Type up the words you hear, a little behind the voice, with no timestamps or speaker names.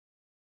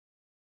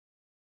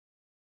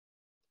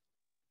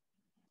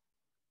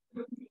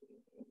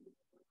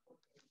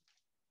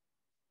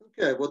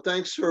Okay, well,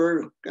 thanks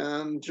for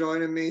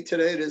joining me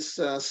today, this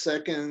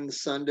second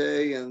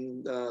Sunday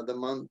in the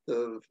month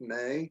of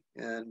May.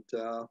 And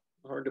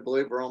hard to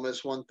believe we're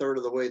almost one third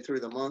of the way through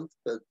the month,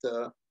 but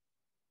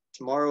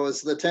tomorrow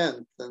is the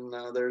 10th,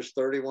 and there's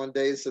 31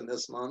 days in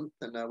this month,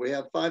 and we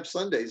have 5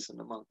 Sundays in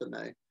the month of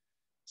May.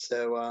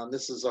 So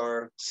this is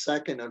our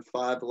second of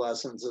 5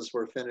 lessons as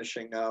we're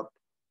finishing up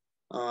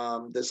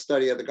the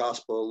study of the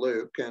Gospel of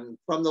Luke. And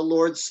from the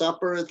Lord's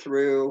Supper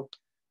through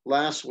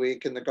last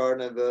week in the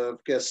Garden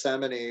of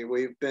Gethsemane,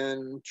 we've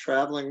been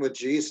traveling with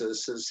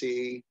Jesus as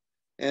he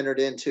entered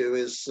into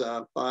his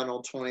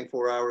final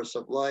 24 hours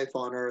of life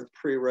on earth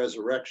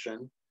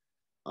pre-resurrection.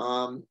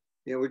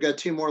 We've got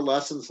 2 more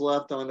lessons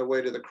left on the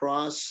way to the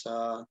cross.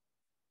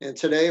 And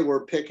today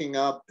we're picking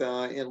up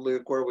in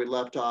Luke where we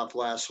left off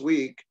last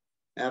week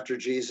after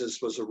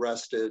Jesus was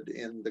arrested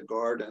in the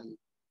garden.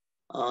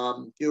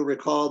 You'll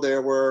recall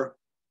there were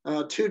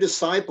 2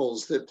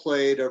 disciples that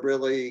played a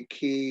really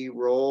key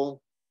role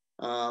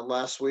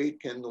last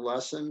week in the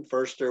lesson.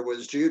 First, there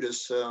was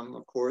Judas,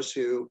 of course,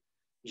 who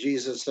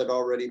Jesus had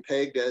already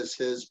pegged as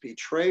his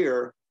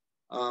betrayer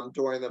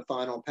during the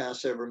final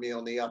Passover meal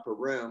in the upper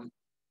room.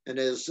 And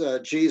as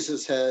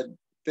Jesus had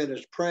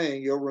finished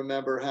praying, you'll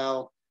remember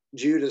how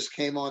Judas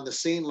came on the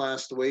scene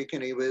last week,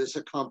 and he was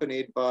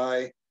accompanied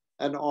by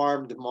an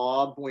armed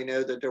mob. We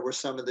know that there were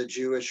some of the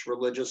Jewish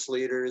religious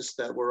leaders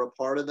that were a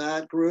part of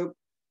that group.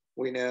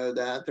 We know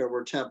that there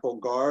were temple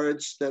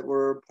guards that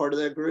were part of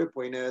that group.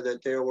 We know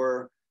that there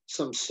were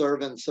some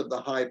servants of the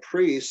high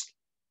priest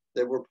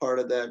that were part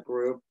of that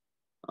group.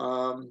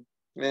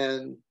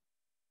 And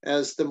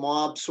as the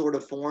mob sort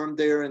of formed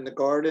there in the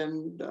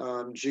garden,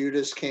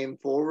 Judas came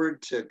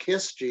forward to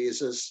kiss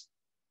Jesus.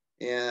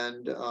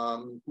 And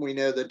we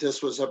know that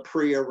this was a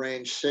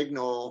prearranged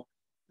signal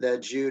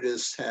that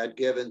Judas had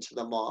given to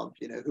the mob.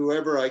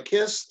 Whoever I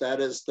kiss, that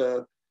is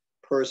the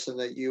person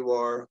that you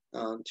are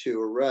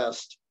to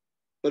arrest.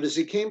 But as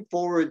he came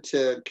forward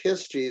to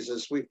kiss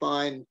Jesus, we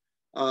find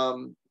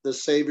the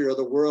Savior of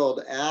the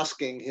world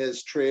asking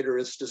his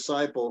traitorous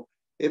disciple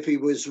if he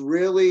was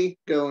really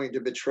going to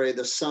betray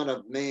the Son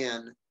of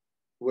Man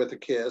with a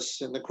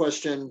kiss. And the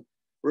question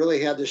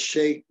really had to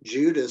shake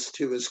Judas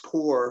to his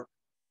core.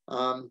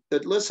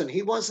 But listen,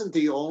 he wasn't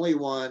the only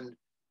one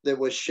that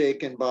was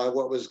shaken by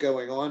what was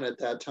going on at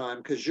that time,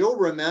 because you'll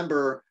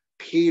remember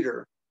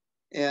Peter,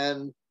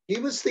 and he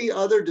was the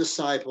other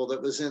disciple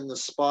that was in the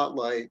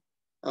spotlight.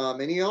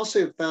 And he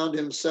also found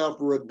himself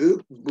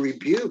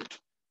rebuked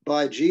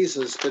by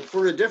Jesus, but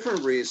for a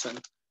different reason.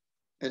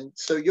 And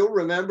so you'll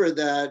remember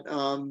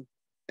that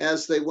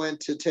as they went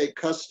to take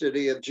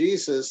custody of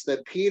Jesus,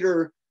 that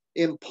Peter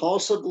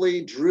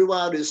impulsively drew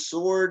out his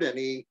sword and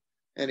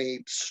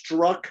he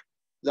struck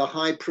the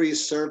high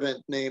priest's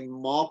servant named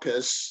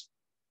Malchus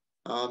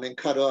and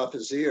cut off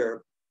his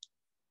ear.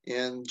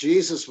 And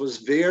Jesus was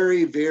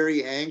very,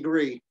 very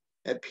angry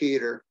at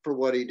Peter for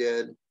what he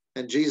did.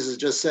 And Jesus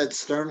just said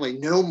sternly,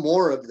 "No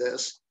more of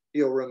this,"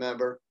 you'll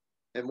remember.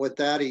 And with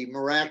that, he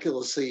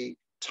miraculously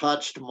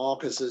touched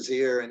Malchus's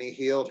ear and he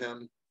healed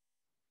him.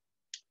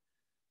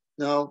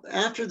 Now,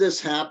 after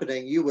this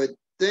happening, you would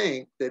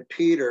think that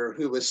Peter,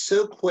 who was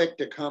so quick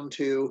to come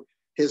to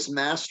his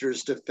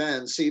master's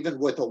defense, even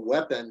with a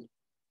weapon,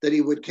 that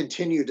he would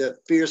continue to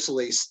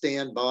fiercely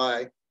stand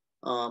by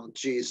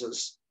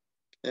Jesus.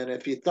 And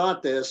if you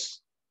thought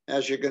this,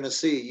 as you're going to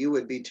see, you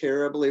would be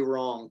terribly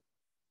wrong.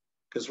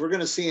 Because we're going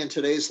to see in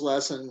today's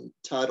lesson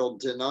titled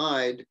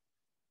Denied,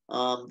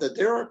 that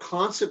there are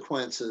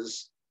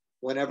consequences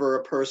whenever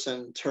a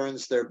person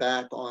turns their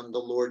back on the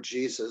Lord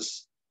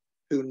Jesus,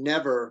 who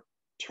never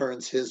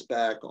turns his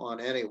back on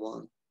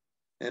anyone.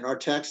 And our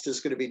text is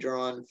going to be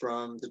drawn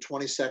from the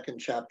 22nd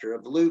chapter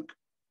of Luke,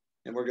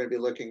 and we're going to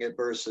be looking at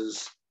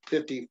verses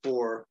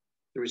 54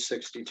 through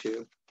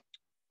 62.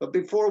 But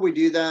before we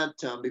do that,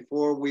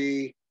 before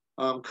we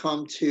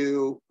come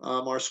to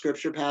our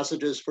scripture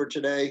passages for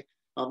today,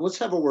 let's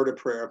have a word of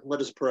prayer. Let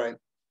us pray.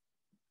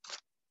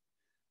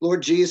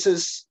 Lord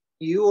Jesus,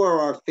 you are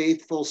our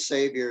faithful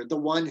Savior, the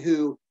one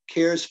who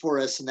cares for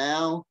us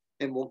now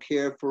and will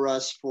care for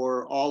us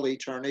for all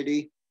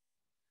eternity.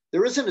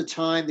 There isn't a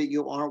time that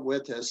you aren't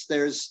with us.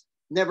 There's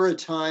never a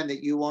time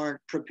that you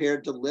aren't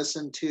prepared to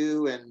listen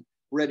to and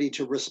ready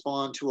to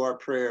respond to our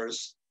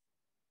prayers.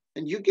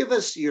 And you give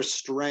us your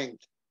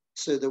strength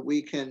so that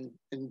we can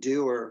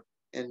endure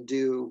and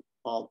do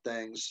all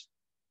things.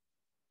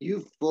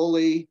 You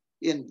fully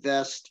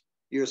invest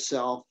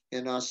yourself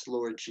in us,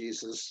 Lord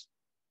Jesus.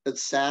 But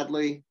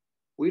sadly,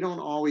 we don't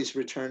always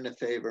return the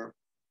favor.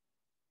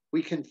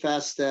 We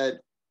confess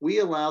that we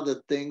allow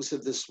the things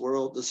of this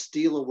world to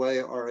steal away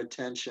our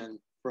attention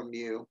from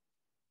you.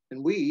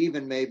 And we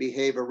even may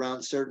behave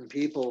around certain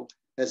people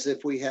as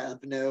if we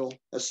have no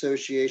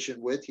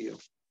association with you.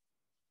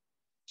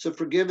 So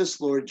forgive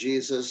us, Lord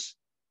Jesus,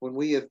 when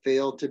we have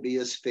failed to be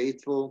as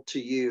faithful to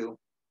you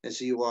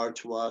as you are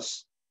to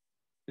us.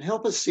 And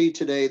help us see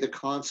today the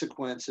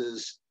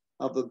consequences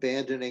of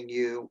abandoning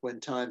you when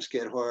times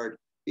get hard,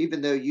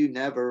 even though you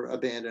never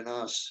abandon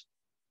us.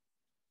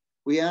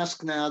 We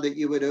ask now that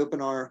you would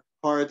open our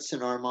hearts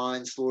and our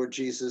minds, Lord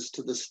Jesus,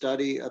 to the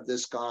study of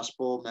this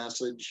gospel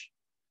message.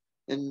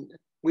 And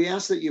we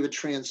ask that you would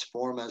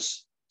transform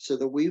us so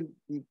that we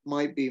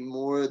might be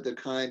more the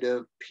kind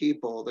of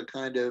people, the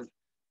kind of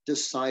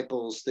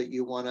disciples that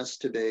you want us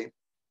to be.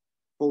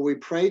 For we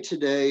pray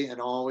today and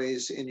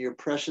always in your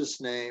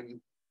precious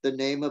name, the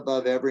name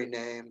above every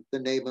name, the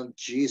name of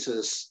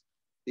Jesus,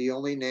 the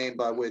only name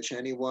by which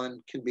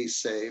anyone can be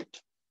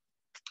saved.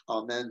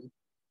 Amen.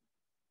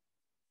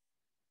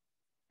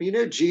 You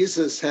know,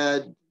 Jesus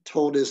had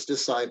told his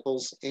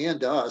disciples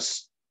and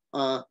us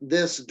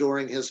this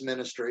during his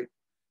ministry.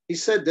 He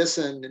said this,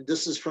 and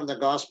this is from the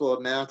Gospel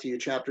of Matthew,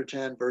 chapter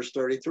 10, verse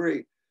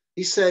 33.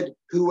 He said,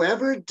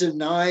 "Whoever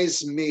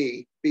denies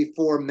me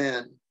before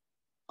men,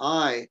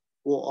 I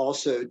will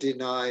also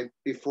deny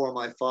before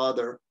my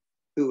Father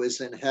who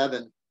is in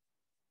heaven."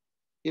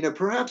 You know,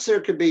 perhaps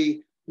there could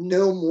be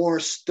no more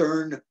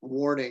stern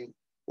warning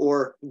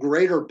or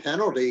greater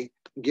penalty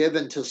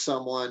given to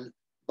someone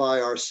by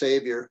our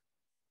Savior.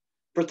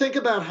 For think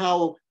about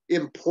how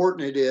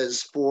important it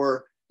is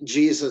for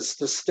Jesus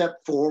to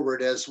step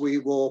forward as we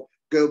will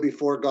go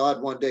before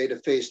God one day to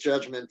face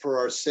judgment for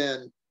our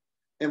sin.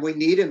 And we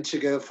need him to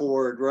go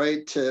forward,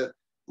 right? To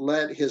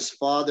let his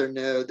Father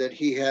know that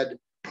he had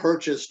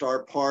purchased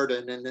our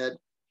pardon and that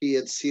he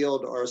had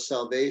sealed our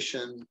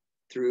salvation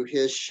through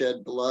his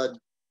shed blood.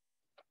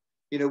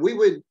 You know, we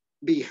would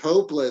be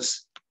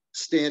hopeless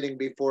standing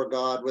before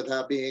God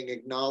without being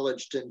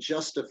acknowledged and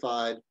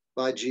justified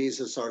by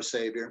Jesus, our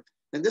Savior.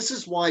 And this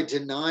is why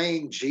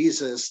denying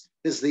Jesus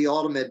is the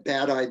ultimate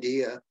bad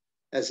idea,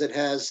 as it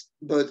has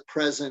both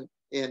present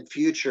and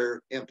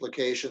future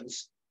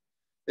implications.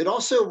 It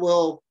also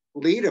will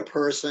lead a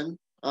person,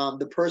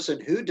 the person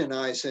who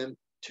denies him,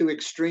 to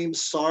extreme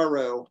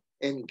sorrow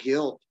and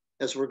guilt,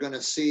 as we're going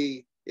to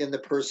see in the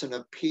person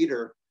of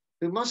Peter,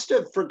 who must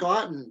have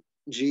forgotten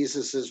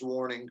Jesus's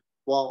warning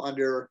while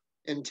under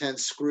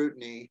intense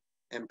scrutiny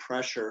and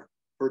pressure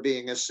for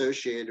being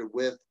associated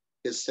with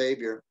his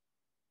Savior.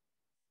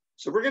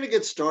 So we're going to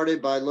get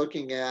started by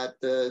looking at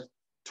the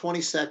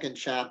 22nd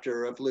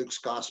chapter of Luke's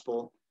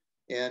Gospel.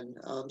 And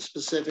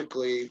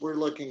specifically, we're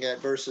looking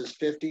at verses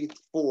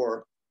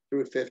 54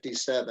 through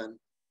 57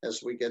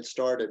 as we get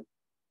started.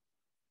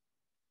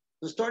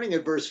 So starting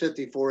at verse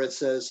 54, it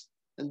says,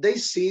 "And they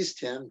seized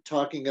him,"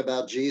 talking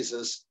about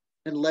Jesus,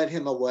 "and led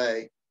him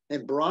away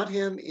and brought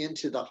him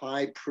into the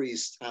high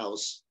priest's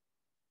house.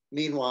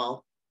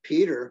 Meanwhile,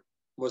 Peter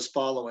was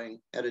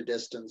following at a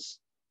distance.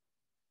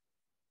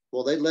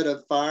 Well, they lit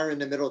a fire in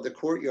the middle of the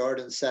courtyard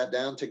and sat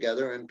down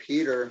together, and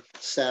Peter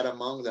sat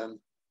among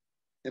them.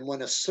 And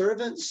when a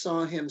servant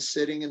saw him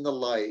sitting in the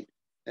light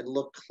and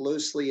looked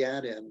closely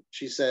at him,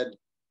 she said,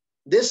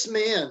 'This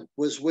man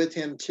was with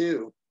him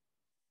too.'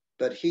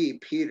 But he,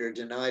 Peter,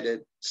 denied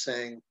it,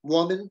 saying,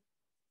 'Woman,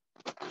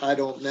 I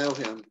don't know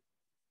him.'"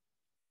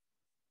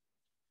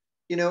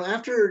 You know,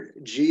 after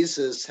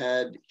Jesus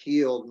had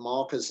healed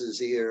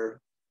Malchus's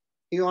ear,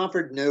 he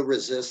offered no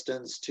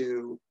resistance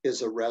to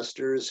his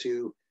arresters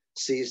who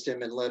seized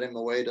him and led him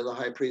away to the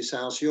high priest's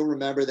house. You'll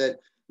remember that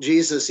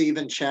Jesus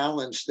even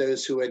challenged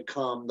those who had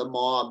come, the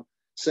mob,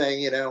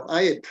 saying,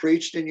 "I had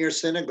preached in your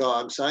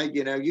synagogues.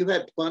 You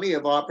had plenty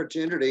of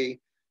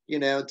opportunity,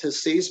 to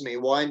seize me.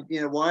 Why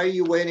are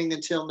you waiting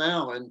until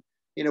now? And,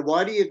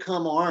 why do you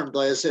come armed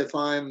as if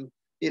I'm,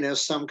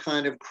 some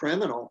kind of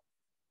criminal?"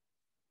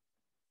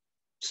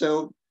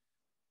 So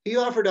he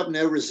offered up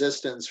no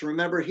resistance.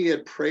 Remember, he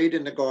had prayed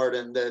in the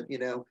garden that,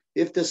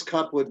 if this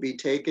cup would be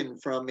taken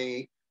from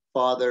me,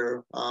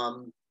 Father,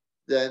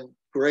 then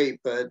great,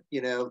 but,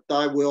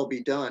 thy will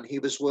be done. He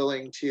was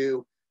willing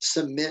to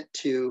submit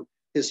to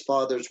his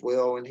Father's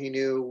will, and he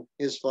knew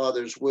his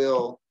Father's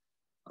will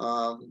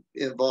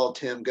involved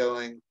him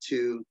going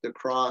to the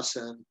cross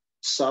and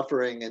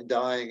suffering and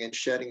dying and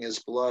shedding his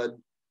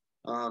blood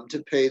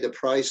to pay the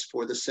price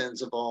for the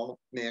sins of all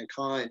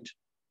mankind.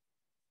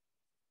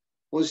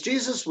 Well, as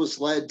Jesus was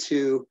led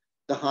to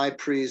the high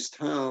priest's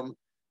home,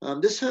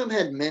 this home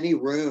had many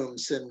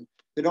rooms, and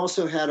it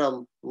also had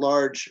a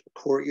large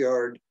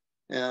courtyard,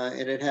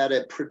 and it had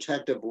a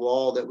protective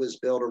wall that was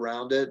built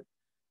around it.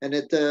 And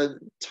at the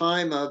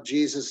time of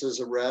Jesus's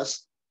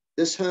arrest,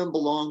 this home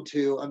belonged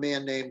to a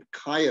man named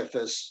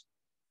Caiaphas,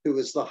 who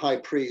was the high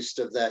priest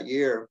of that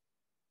year.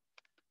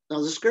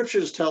 Now, the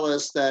scriptures tell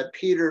us that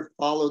Peter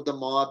followed the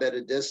mob at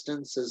a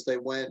distance as they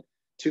went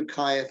to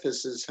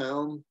Caiaphas's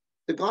home.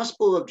 The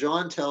Gospel of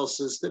John tells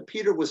us that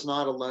Peter was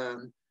not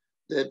alone,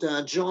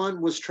 that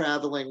John was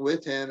traveling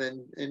with him,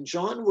 and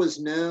John was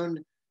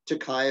known to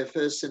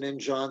Caiaphas. And in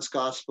John's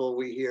Gospel,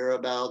 we hear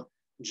about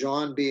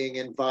John being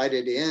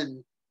invited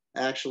in,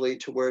 actually,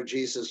 to where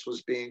Jesus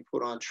was being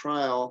put on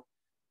trial,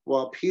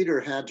 while Peter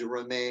had to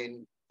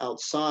remain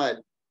outside.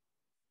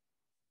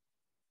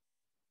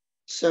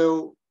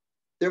 So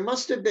there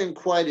must have been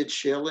quite a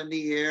chill in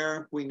the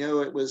air. We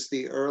know it was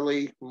the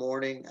early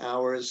morning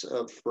hours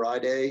of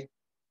Friday.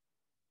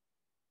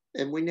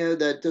 And we know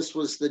that this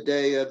was the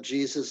day of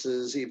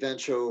Jesus's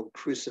eventual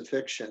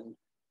crucifixion.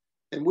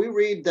 And we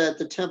read that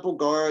the temple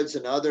guards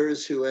and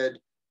others who had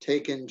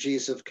taken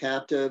Jesus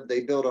captive,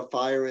 they built a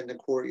fire in the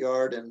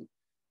courtyard and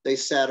they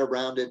sat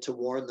around it to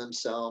warm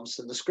themselves.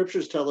 And the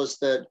scriptures tell us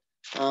that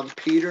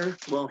Peter,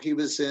 well, he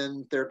was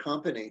in their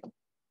company.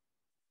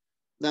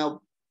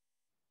 Now,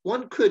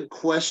 one could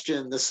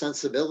question the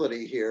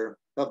sensibility here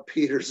of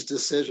Peter's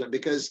decision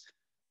because,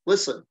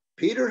 listen,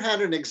 Peter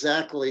hadn't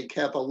exactly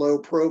kept a low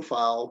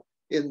profile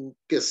in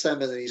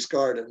Gethsemane's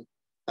garden.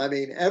 I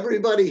mean,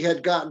 everybody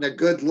had gotten a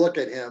good look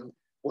at him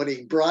when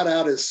he brought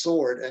out his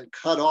sword and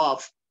cut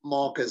off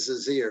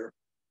Malchus's ear.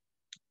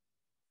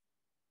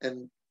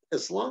 And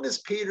as long as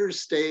Peter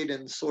stayed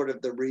in sort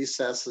of the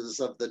recesses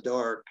of the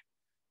dark,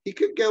 he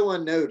could go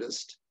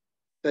unnoticed.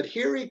 But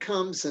here he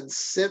comes and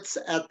sits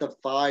at the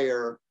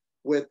fire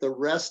with the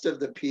rest of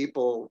the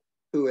people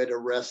who had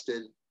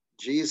arrested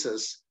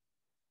Jesus.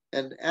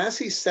 And as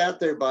he sat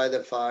there by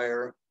the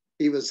fire,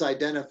 he was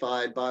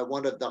identified by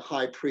one of the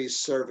high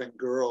priest's servant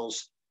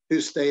girls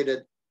who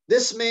stated,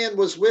 "This man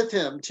was with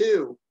him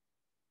too."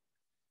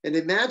 And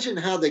imagine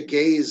how the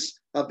gaze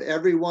of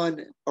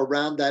everyone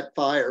around that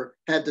fire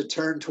had to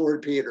turn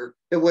toward Peter.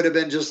 It would have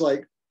been just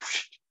like,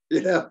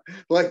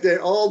 like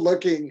they're all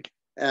looking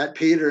at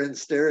Peter and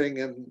staring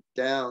him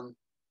down.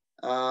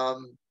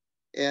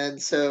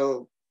 And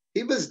so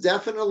he was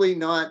definitely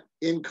not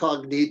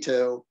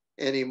incognito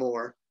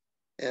anymore.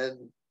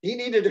 And he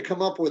needed to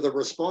come up with a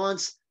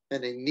response,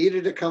 and he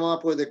needed to come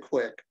up with it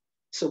quick.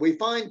 So we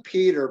find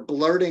Peter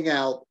blurting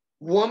out,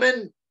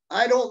 "Woman,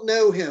 I don't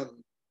know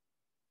him."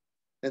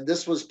 And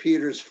this was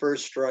Peter's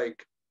first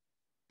strike.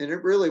 And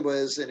it really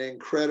was an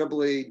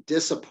incredibly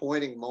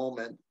disappointing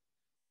moment.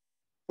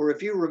 For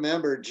if you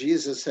remember,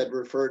 Jesus had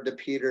referred to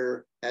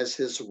Peter as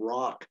his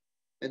rock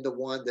and the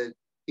one that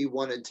he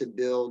wanted to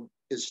build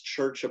his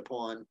church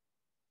upon.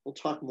 We'll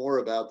talk more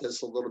about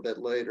this a little bit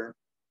later.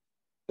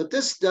 But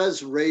this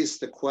does raise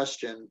the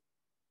question,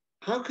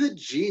 how could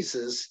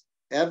Jesus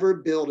ever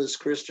build his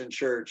Christian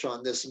church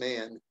on this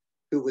man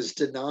who was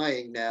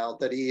denying now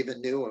that he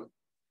even knew him?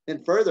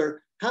 And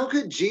further, how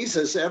could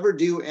Jesus ever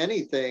do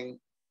anything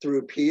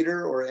through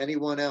Peter or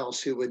anyone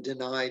else who would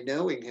deny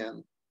knowing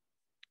him?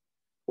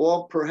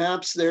 Well,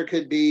 perhaps there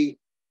could be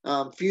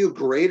few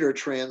greater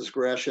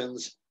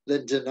transgressions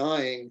than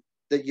denying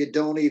that you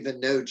don't even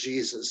know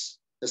Jesus,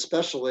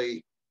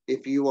 especially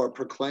if you are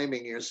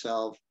proclaiming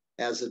yourself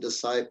as a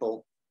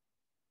disciple.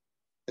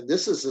 And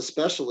this is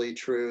especially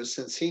true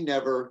since he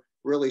never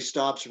really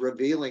stops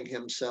revealing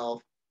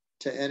himself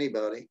to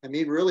anybody. I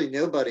mean, really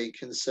nobody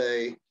can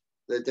say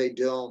that they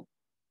don't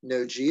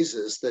know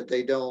Jesus, that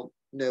they don't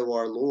know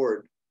our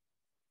Lord.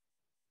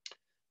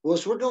 Well,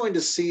 as we're going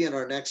to see in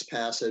our next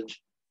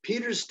passage,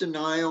 Peter's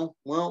denial,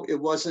 well, it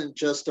wasn't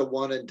just a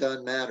one and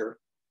done matter.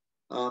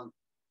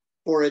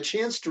 For a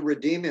chance to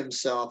redeem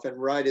himself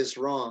and right his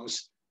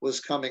wrongs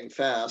was coming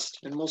fast.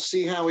 And we'll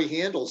see how he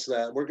handles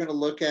that. We're going to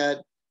look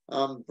at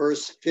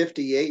verse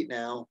 58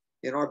 now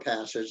in our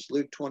passage,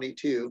 Luke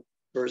 22,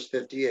 verse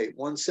 58,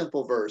 one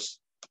simple verse.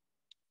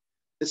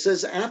 It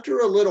says, after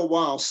a little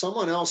while,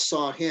 someone else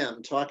saw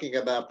him talking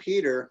about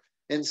Peter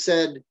and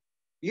said,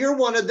 "You're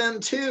one of them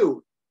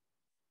too."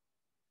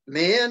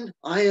 "Man,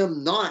 I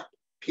am not,"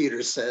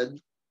 Peter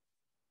said.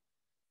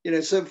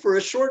 So for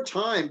a short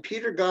time,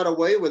 Peter got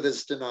away with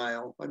his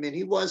denial. I mean,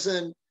 he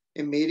wasn't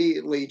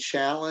immediately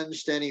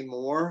challenged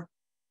anymore.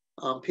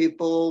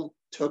 People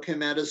took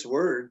him at his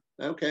word.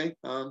 Okay,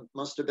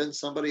 must have been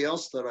somebody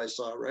else that I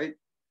saw, right?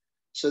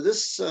 So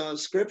this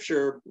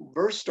scripture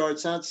verse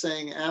starts out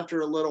saying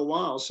after a little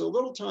while. So a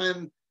little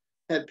time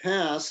had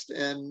passed,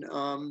 and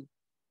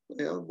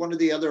one of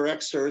the other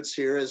excerpts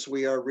here as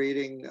we are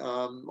reading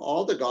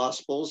all the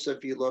Gospels,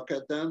 if you look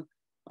at them,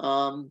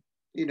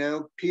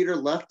 Peter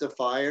left the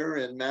fire.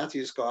 In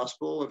Matthew's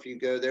Gospel, if you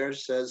go there,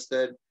 says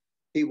that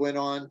he went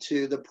on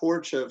to the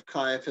porch of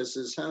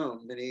Caiaphas's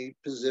home and he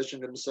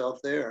positioned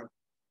himself there.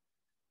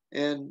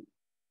 And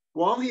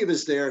while he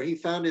was there, he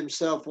found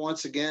himself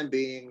once again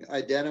being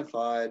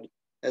identified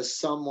as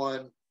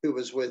someone who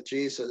was with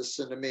Jesus.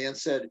 And the man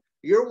said,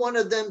 "You're one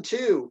of them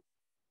too."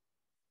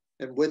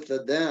 And with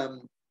the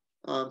them,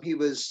 he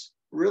was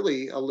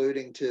really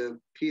alluding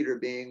to Peter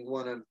being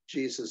one of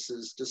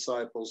Jesus's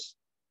disciples.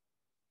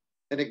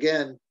 And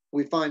again,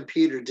 we find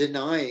Peter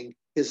denying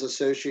his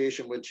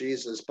association with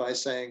Jesus by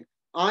saying,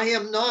 "I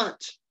am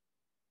not."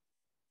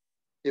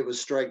 It was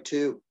strike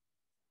two.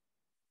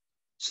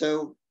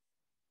 So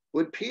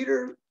would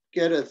Peter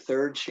get a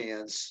third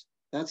chance?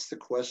 That's the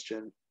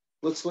question.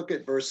 Let's look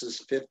at verses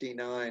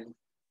 59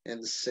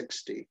 and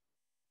 60,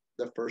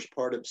 the first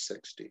part of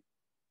 60.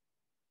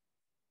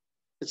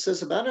 It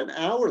says, about an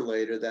hour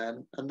later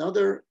then,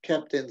 another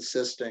kept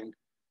insisting,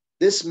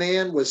 "This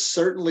man was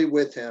certainly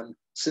with him,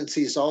 since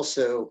he's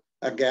also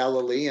a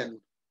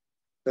Galilean."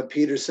 But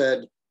Peter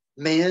said,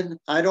 "Man,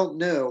 I don't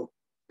know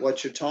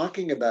what you're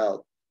talking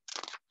about."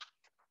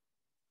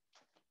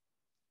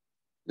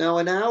 Now,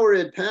 an hour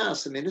had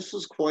passed. I mean, this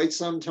was quite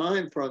some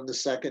time from the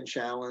second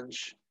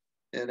challenge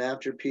and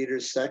after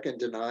Peter's second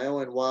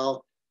denial. And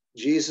while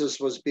Jesus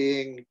was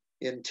being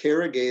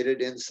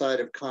interrogated inside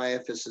of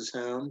Caiaphas's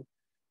home,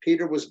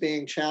 Peter was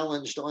being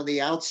challenged on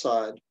the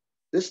outside.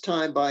 this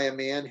time by a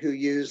man who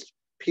used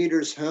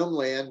Peter's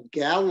homeland,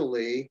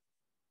 Galilee,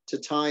 to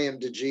tie him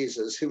to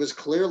Jesus, who was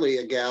clearly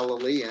a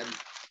Galilean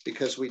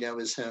because we know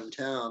his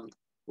hometown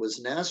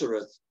was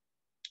Nazareth.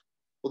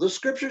 Well, the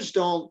scriptures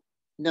don't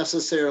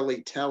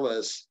necessarily tell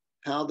us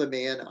how the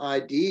man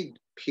ID'd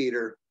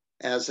Peter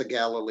as a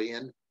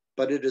Galilean,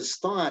 but it is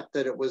thought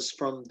that it was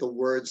from the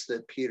words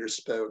that Peter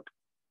spoke.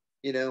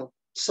 You know,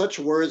 such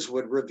words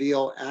would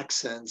reveal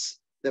accents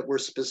that were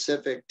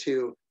specific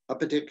to a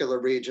particular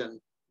region,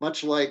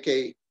 much like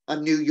a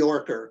New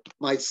Yorker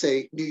might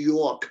say New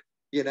York,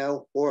 you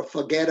know, or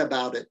forget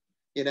about it,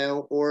 you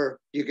know, or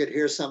you could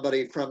hear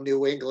somebody from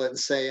New England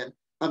saying,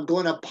 I'm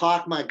going to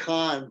park my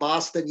car in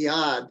Boston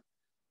Yard,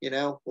 you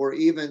know, or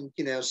even,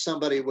 you know,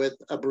 somebody with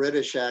a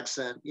British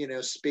accent, you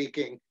know,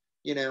 speaking,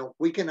 you know,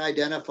 we can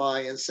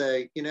identify and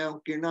say, you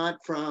know, you're not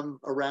from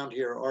around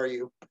here, are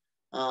you?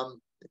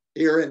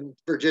 Here in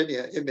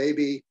Virginia, it may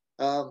be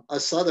a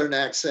Southern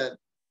accent.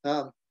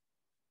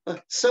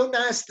 So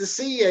nice to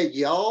see you,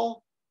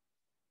 y'all.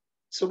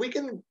 So we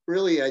can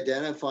really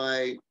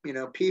identify, you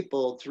know,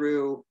 people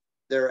through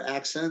their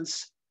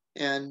accents.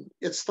 And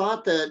it's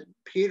thought that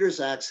Peter's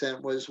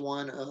accent was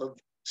one of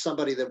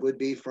somebody that would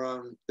be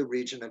from the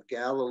region of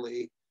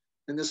Galilee.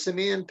 And the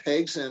Simeon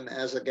pegs him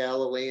as a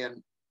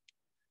Galilean.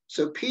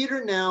 So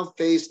Peter now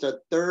faced a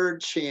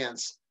third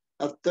chance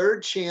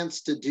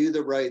to do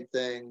the right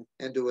thing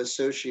and to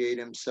associate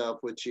himself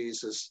with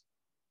Jesus.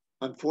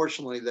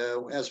 Unfortunately,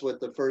 though, as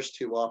with the first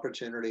two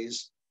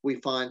opportunities, we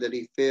find that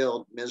he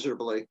failed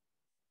miserably.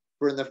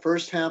 For in the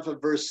first half of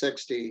verse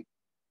 60,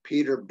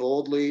 Peter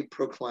boldly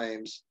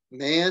proclaims,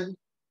 man,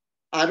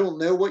 I don't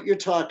know what you're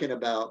talking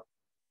about.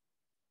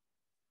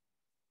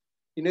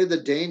 You know,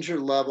 the danger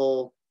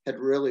level had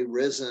really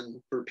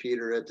risen for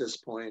Peter at this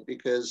point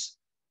because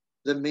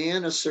the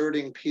man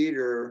asserting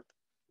Peter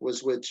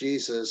was with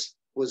Jesus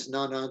was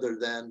none other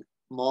than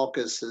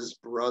Malchus's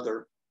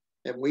brother.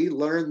 And we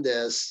learned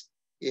this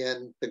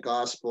in the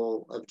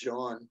Gospel of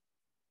John.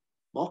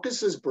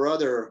 Malchus's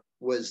brother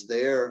was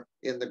there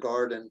in the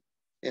garden,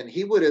 and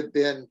he would have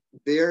been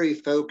very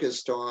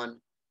focused on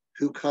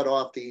who cut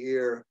off the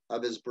ear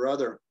of his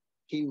brother.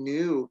 He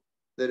knew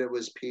that it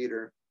was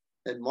Peter.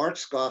 And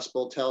Mark's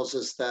Gospel tells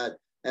us that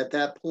at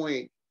that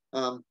point,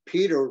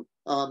 Peter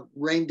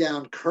rained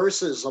down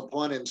curses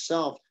upon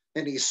himself,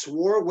 and he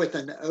swore with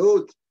an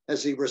oath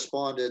as he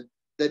responded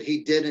that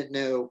he didn't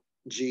know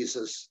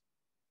Jesus.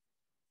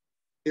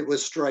 It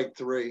was strike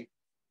three.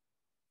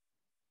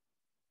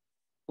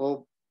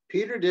 Well,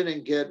 Peter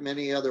didn't get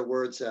many other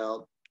words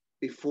out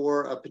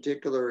before a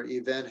particular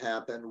event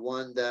happened,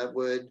 one that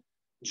would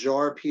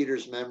jar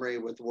Peter's memory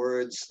with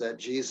words that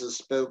Jesus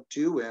spoke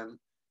to him,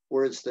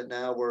 words that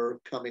now were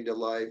coming to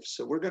life.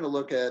 So we're going to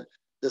look at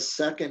the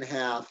second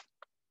half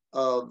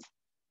of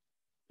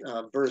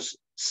verse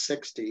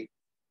 60,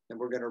 and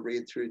we're going to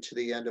read through to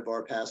the end of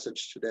our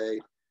passage today,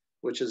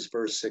 which is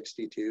verse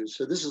 62.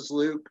 So this is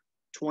Luke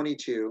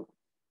 22,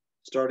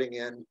 starting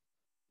in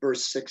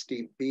verse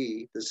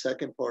 60b, the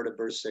second part of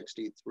verse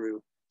 60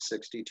 through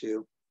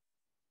 62.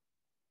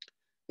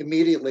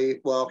 Immediately,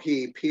 while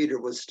Peter,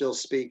 was still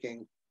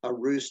speaking, a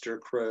rooster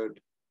crowed.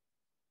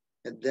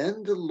 And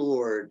then the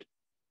Lord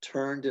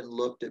turned and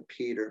looked at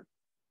Peter.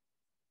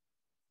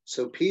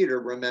 So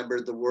Peter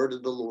remembered the word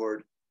of the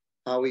Lord,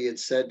 how he had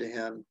said to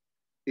him,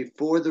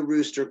 before the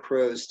rooster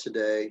crows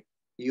today,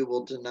 you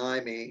will deny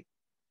me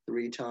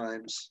 3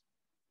 times.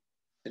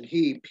 And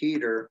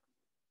Peter,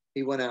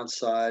 he went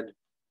outside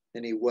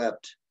and he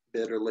wept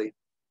bitterly.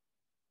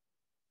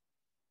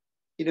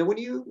 You know, when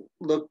you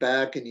look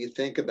back and you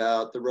think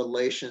about the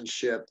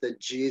relationship that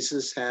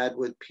Jesus had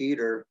with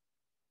Peter,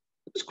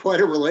 it was quite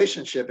a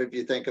relationship if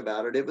you think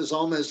about it. It was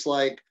almost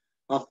like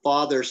a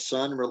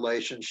father-son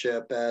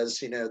relationship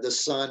as, you know, the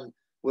son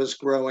was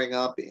growing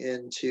up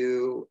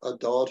into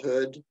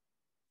adulthood.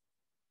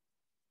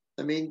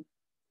 I mean,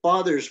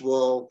 fathers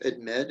will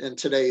admit, and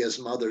today is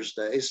Mother's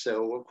Day,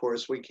 so of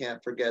course we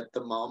can't forget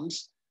the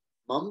moms.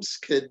 Moms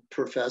could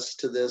profess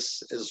to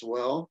this as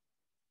well.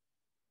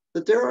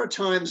 That there are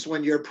times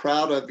when you're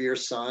proud of your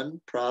son,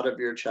 proud of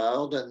your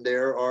child, and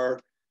there are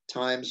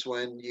times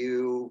when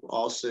you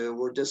also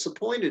were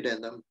disappointed in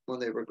them when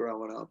they were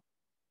growing up.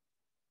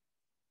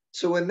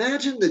 So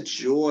imagine the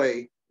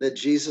joy that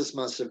Jesus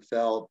must have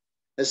felt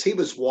as he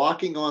was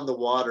walking on the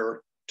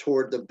water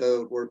toward the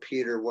boat where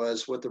Peter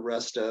was with the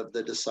rest of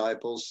the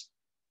disciples.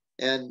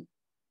 And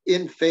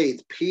in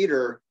faith,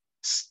 Peter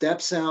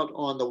steps out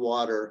on the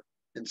water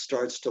and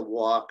starts to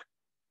walk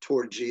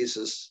toward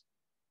Jesus.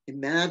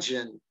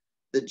 Imagine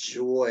the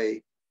joy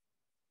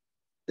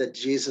that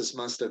Jesus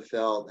must have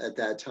felt at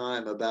that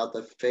time about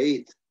the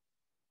faith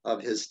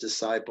of his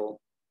disciple.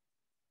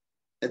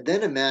 And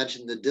then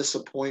imagine the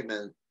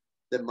disappointment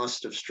that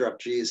must have struck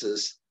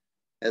Jesus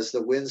as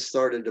the wind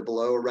started to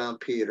blow around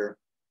Peter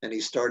and he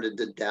started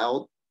to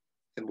doubt.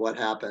 And what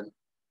happened?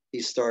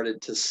 He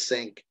started to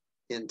sink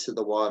into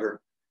the water.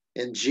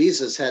 And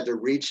Jesus had to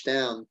reach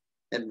down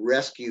and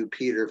rescue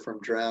Peter from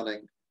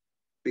drowning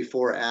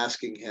before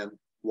asking him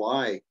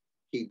why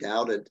he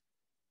doubted.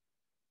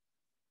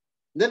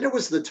 Then there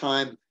was the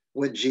time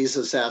when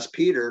Jesus asked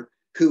Peter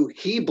who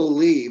he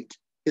believed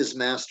his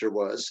master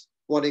was,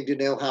 wanting to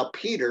know how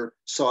Peter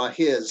saw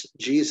his,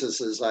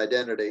 Jesus's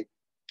identity.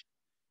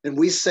 And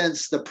we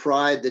sense the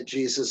pride that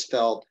Jesus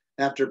felt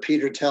after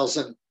Peter tells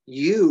him,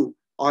 "You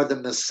are the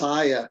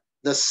Messiah,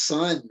 the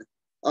Son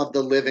of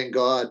the living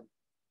God."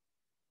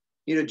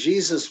 You know,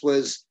 Jesus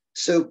was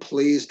so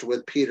pleased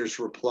with Peter's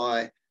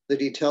reply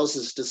that he tells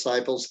his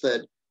disciples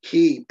that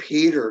he,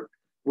 Peter,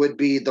 would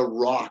be the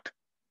rock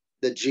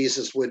that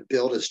Jesus would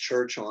build his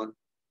church on.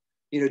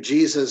 You know,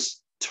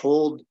 Jesus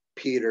told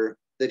Peter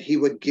that he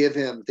would give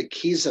him the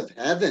keys of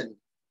heaven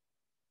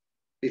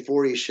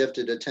before he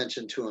shifted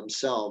attention to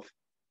himself,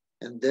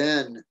 and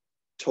then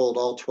told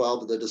all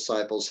 12 of the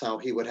disciples how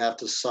he would have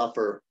to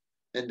suffer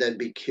and then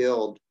be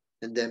killed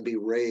and then be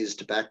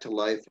raised back to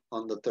life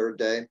on the third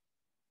day.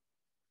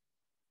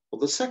 Well,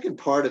 the second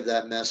part of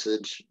that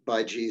message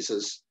by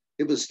Jesus,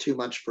 it was too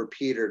much for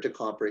Peter to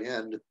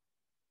comprehend.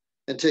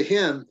 And to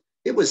him,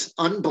 it was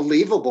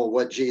unbelievable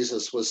what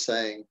Jesus was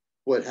saying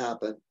would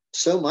happen.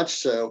 So much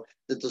so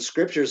that the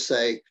scriptures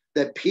say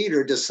that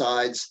Peter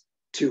decides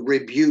to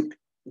rebuke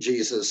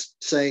Jesus,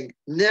 saying,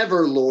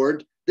 "Never,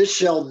 Lord, this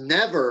shall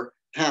never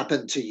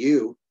happen to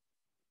you."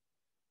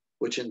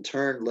 Which in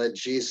turn led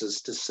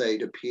Jesus to say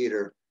to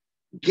Peter,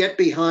 "Get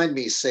behind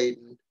me,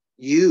 Satan.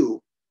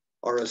 You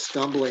are a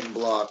stumbling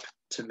block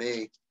to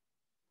me."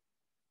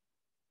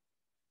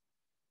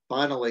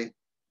 Finally,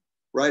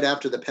 right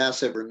after the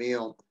Passover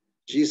meal,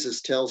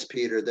 Jesus tells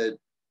Peter that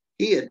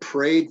he had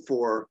prayed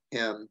for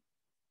him,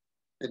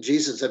 and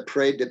Jesus had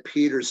prayed that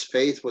Peter's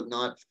faith would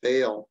not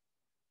fail.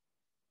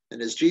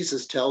 And as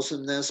Jesus tells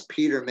him this,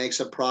 Peter makes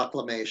a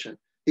proclamation.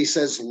 He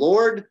says,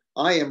 "Lord,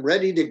 I am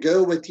ready to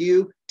go with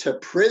you to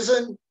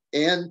prison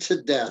and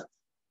to death."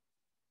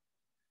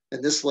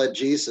 And this led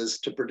Jesus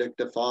to predict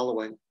the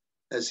following,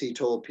 as he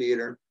told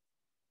Peter,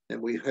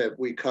 and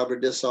we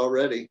covered this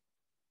already.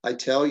 "I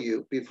tell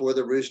you, before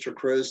the rooster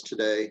crows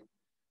today,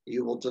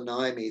 you will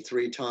deny me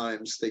 3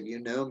 times that you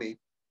know me."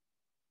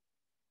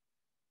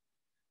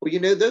 Well, you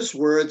know, those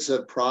words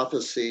of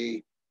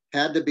prophecy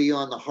had to be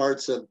on the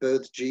hearts of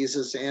both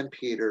Jesus and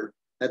Peter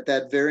at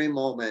that very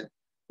moment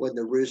when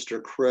the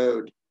rooster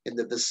crowed in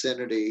the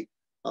vicinity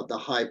of the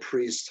high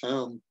priest's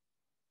home.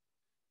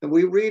 And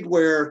we read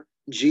where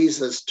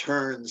Jesus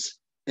turns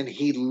and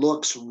he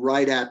looks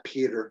right at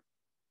Peter.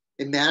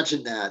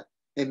 Imagine that.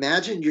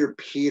 Imagine you're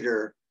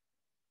Peter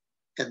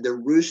and the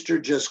rooster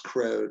just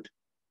crowed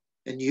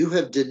and you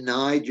have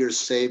denied your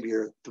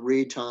Savior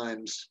 3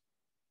 times,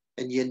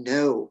 and you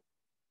know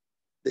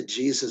that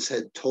Jesus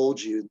had told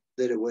you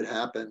that it would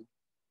happen.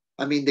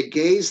 I mean, the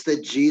gaze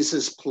that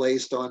Jesus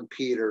placed on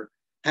Peter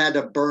had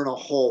to burn a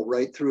hole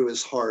right through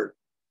his heart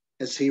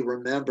as he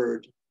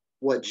remembered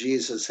what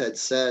Jesus had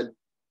said.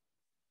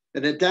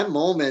 And at that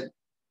moment,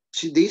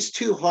 these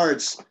 2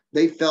 hearts,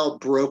 they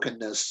felt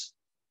brokenness.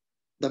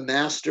 The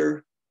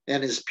master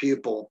and his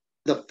pupil,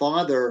 the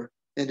father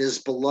and his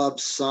beloved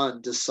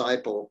son,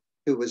 disciple,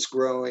 who was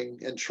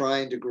growing and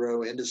trying to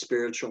grow into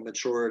spiritual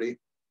maturity.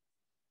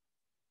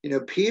 You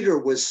know, Peter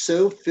was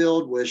so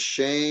filled with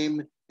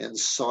shame and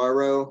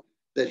sorrow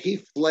that he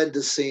fled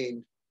the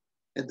scene.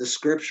 And the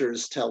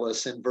scriptures tell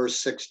us in verse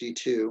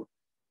 62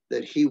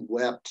 that he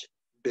wept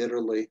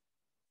bitterly.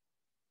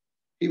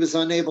 He was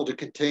unable to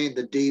contain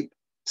the deep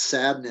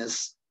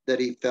sadness that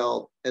he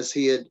felt as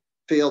he had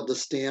failed to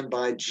stand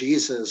by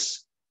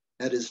Jesus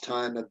at his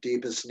time of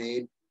deepest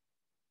need.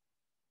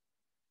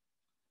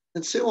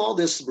 And so all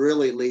this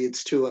really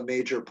leads to a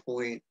major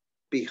point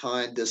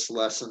behind this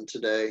lesson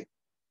today.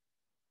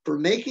 For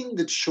making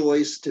the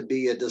choice to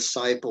be a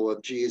disciple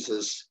of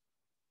Jesus,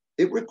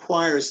 it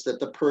requires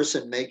that the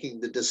person making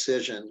the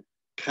decision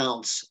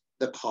counts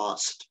the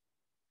cost.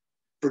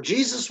 For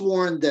Jesus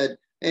warned that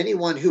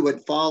anyone who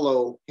would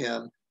follow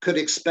him could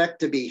expect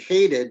to be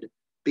hated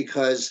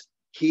because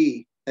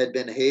he had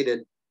been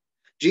hated.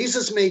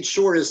 Jesus made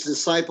sure his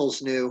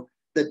disciples knew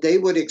that they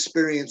would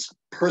experience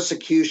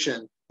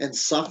persecution and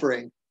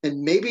suffering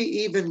and maybe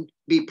even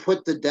be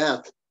put to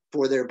death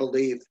for their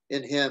belief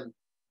in him.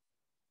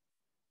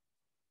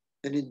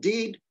 And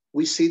indeed,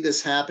 we see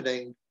this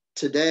happening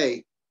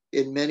today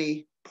in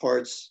many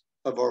parts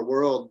of our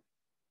world.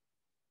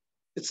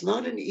 It's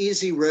not an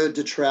easy road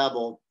to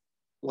travel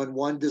when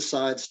one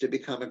decides to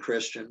become a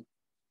Christian.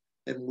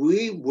 And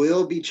we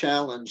will be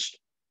challenged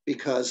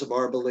because of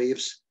our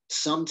beliefs,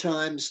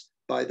 sometimes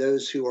by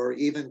those who are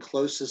even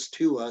closest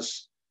to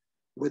us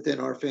within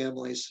our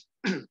families.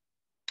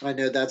 I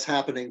know that's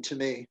happening to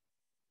me.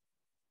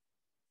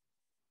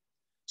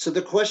 So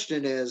the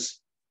question is,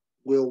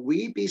 will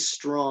we be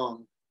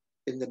strong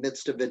in the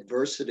midst of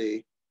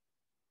adversity?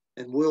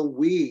 And will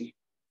we,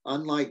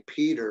 unlike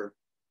Peter,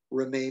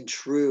 remain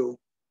true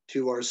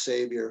to our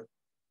Savior,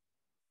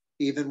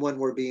 even when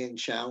we're being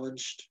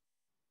challenged?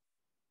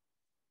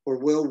 Or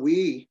will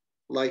we,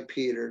 like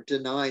Peter,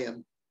 deny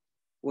him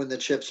when the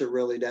chips are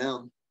really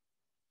down?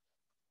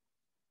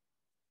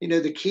 You know,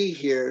 the key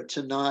here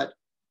to not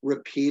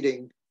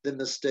repeating the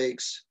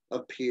mistakes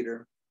of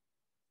Peter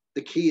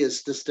The key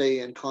is to stay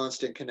in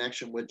constant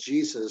connection with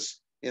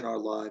Jesus in our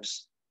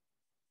lives.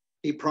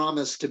 He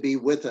promised to be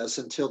with us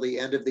until the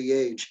end of the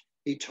age.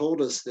 He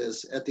told us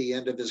this at the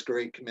end of his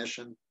Great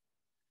Commission.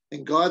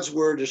 And God's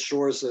word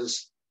assures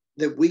us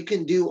that we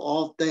can do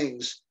all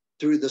things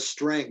through the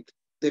strength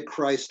that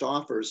Christ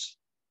offers.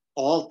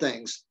 All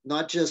things,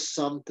 not just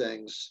some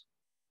things.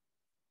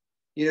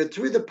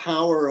 Through the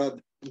power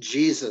of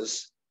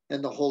Jesus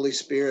and the Holy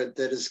Spirit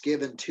that is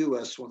given to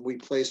us when we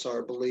place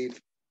our belief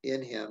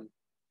in him,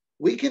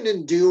 we can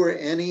endure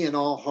any and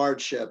all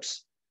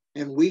hardships,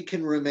 and we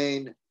can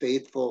remain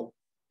faithful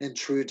and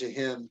true to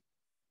him,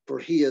 for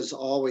he is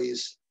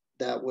always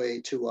that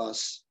way to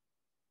us.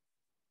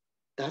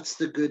 That's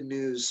the good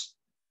news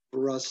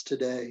for us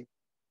today.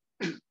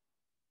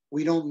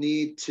 We don't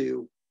need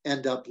to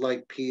end up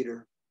like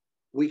Peter.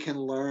 We can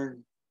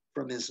learn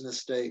from his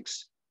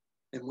mistakes,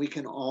 and we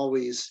can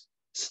always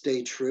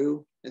stay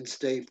true and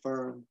stay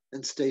firm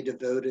and stay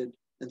devoted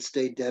and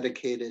stay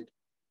dedicated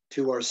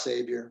to our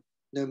Savior,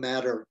 no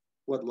matter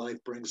what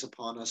life brings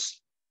upon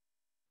us.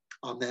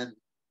 Amen.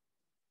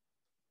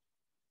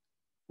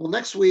 Well,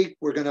 next week,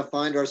 we're going to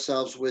find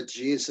ourselves with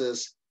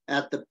Jesus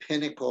at the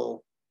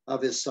pinnacle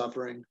of his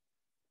suffering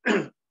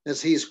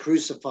as he's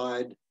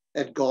crucified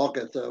at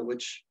Golgotha,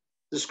 which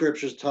the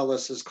scriptures tell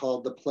us is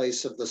called the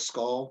place of the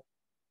skull.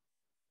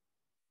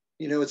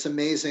 It's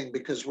amazing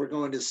because we're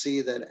going to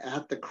see that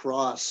at the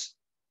cross,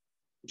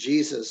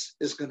 Jesus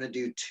is going to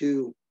do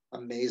two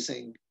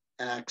amazing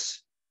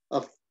acts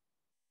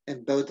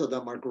and both of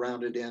them are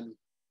grounded in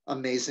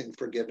amazing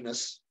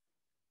forgiveness.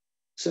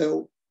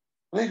 So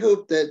I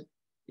hope that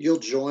you'll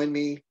join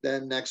me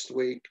then next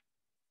week,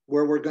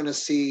 where we're going to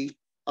see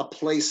a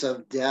place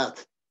of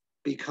death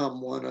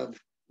become one of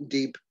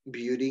deep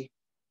beauty.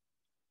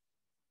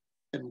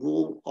 And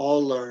we'll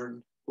all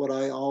learn what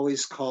I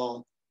always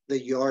call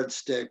the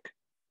yardstick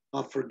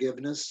of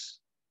forgiveness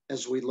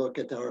as we look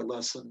at our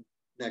lesson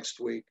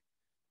next week.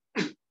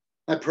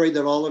 I pray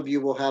that all of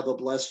you will have a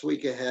blessed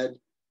week ahead,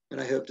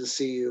 and I hope to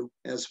see you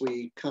as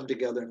we come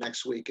together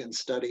next week and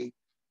study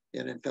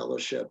and in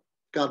fellowship.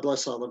 God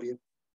bless all of you.